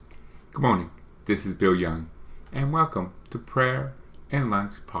Good morning. This is Bill Young, and welcome to Prayer and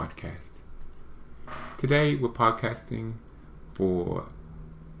Lunch Podcast. Today we're podcasting for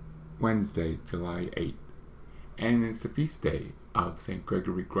Wednesday, July 8th, and it's the feast day of St.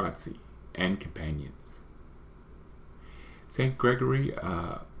 Gregory Grazi and companions. St. Gregory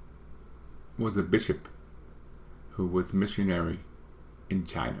was a bishop who was missionary in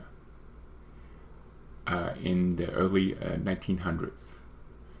China in the early 1900s.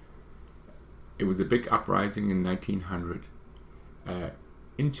 It was a big uprising in 1900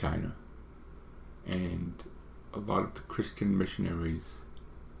 in China, and a lot of the Christian missionaries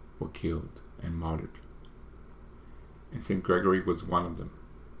were killed and martyred, and St. Gregory was one of them.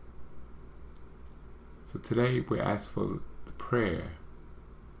 So today we ask for the prayer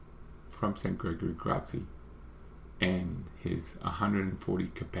from St. Gregory Grazi and his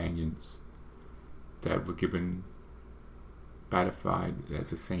 140 companions that were given beatified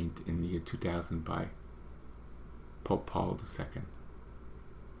as a saint in the year 2000 by Pope Paul II.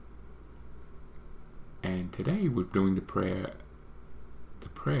 And today we're doing the prayer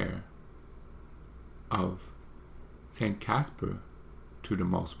of Saint Caspar to the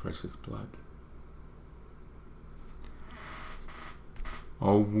most precious blood.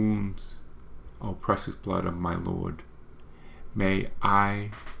 O wounds, O precious blood of my Lord, may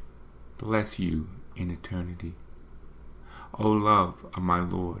I bless you in eternity. O love of my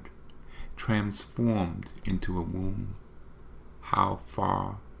Lord, transformed into a womb, how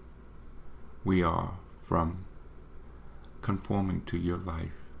far we are from conforming to your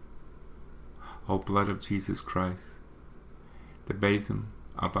life. O blood of Jesus Christ, the bosom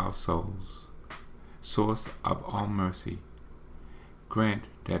of our souls, source of all mercy, grant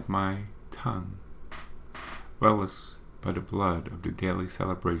that my tongue, relish by the blood of the daily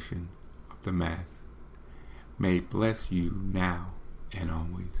celebration of the Mass, may bless you now and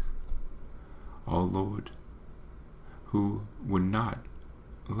always. O Lord, who would not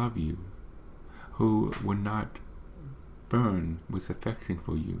love you, who would not burn with affection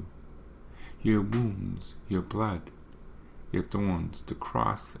for you, your wounds, your blood, your thorns, the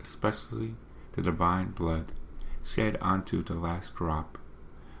cross, especially the divine blood, shed unto the last drop,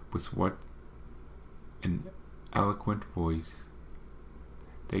 with what an eloquent voice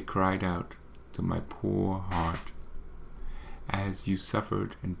they cried out to my poor heart, as you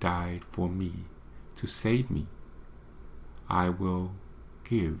suffered and died for me to save me, I will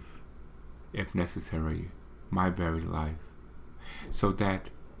give, if necessary, my very life, so that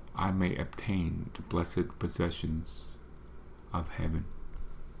I may obtain the blessed possessions of heaven.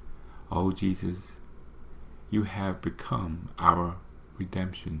 O Jesus, you have become our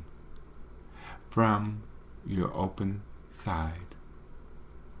redemption. From your open side,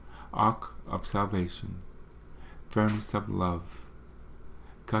 ark of salvation, furnace of love,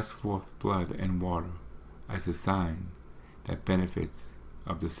 gush forth blood and water as a sign that benefits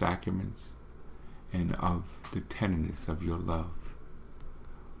of the sacraments and of the tenderness of your love.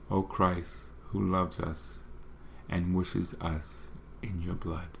 O Christ, who loves us and wishes us in your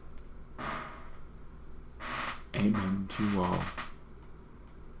blood. Amen to you all,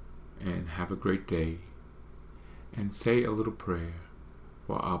 and have a great day, and say a little prayer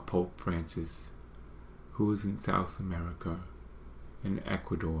for our Pope Francis, who is in South America, in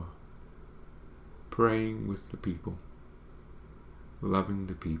Ecuador, praying with the people, loving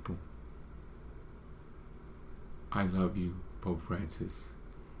the people. I love you, Pope Francis,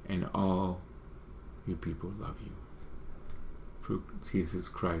 and all your people love you. Through Jesus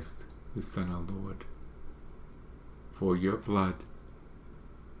Christ, the Son of Lord, for your blood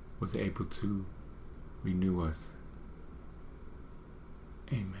was able to renew us.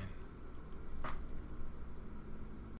 Amen.